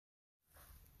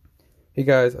Hey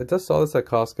guys, I just saw this at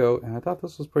Costco and I thought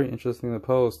this was pretty interesting to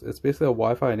post. It's basically a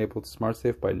Wi-Fi enabled smart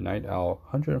safe by Night Owl.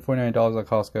 $149 at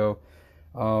Costco.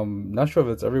 Not sure if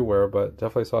it's everywhere, but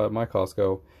definitely saw it at my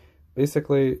Costco.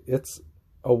 Basically, it's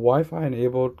a Wi-Fi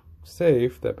enabled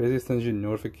safe that basically sends you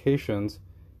notifications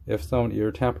if someone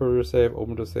either tampered with your safe,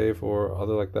 opened a safe, or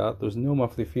other like that. There's no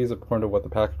monthly fees according to what the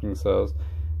packaging says.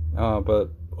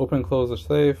 But open and close the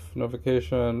safe,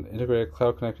 notification, integrated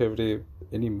cloud connectivity,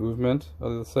 any movement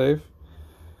of the safe,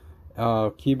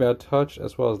 keypad touch,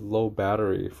 as well as low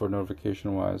battery for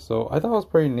notification wise. So I thought it was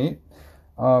pretty neat.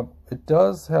 It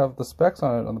does have the specs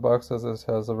on it. On the box says it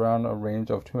has around a range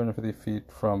of 250 feet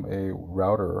from a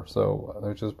router, so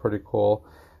which is pretty cool.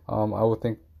 I would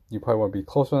think you probably want to be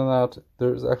closer than that.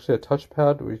 There's actually a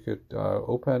touchpad where you could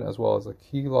open, as well as a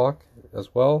key lock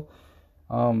as well.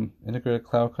 Integrated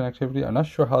cloud connectivity. I'm not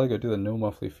sure how they could do the no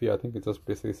monthly fee. I think it just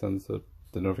basically sends the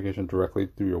notification directly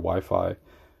through your Wi-Fi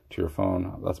to your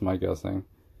phone. That's my guess,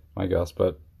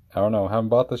 but I don't know. I haven't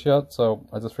bought this yet, so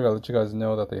I just figured I'd let you guys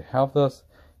know that they have this.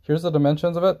 Here's the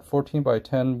dimensions of it: 14 by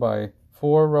 10 by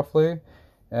 4 roughly,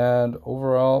 and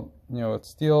overall, it's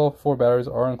steel. 4 batteries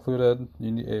are included.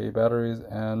 You need AA batteries,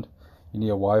 and you need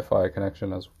a Wi-Fi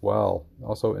connection as well.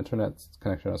 Also internet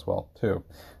connection as well too.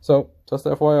 So just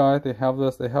FYI, they have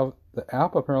this. They have the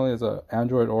app apparently is a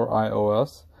Android or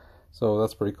iOS, so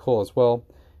that's pretty cool as well.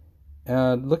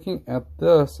 And looking at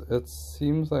this, it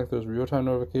seems like there's real-time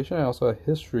notification and also a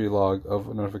history log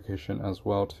of notification as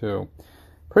well too.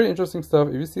 Pretty interesting stuff.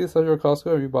 If you see this at your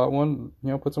Costco, if you bought one,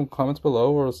 put some comments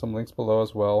below or some links below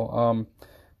as well.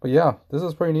 But yeah, this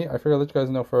is pretty neat. I figured I'd let you guys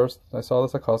know first. I saw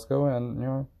this at Costco, and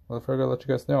I figured I'd let you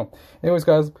guys know. Anyways,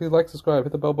 guys, please like, subscribe,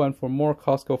 hit the bell button for more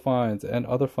Costco finds and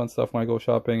other fun stuff when I go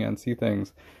shopping and see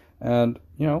things. And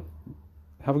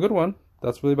have a good one.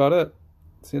 That's really about it.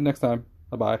 See you next time.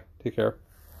 Bye bye. Take care.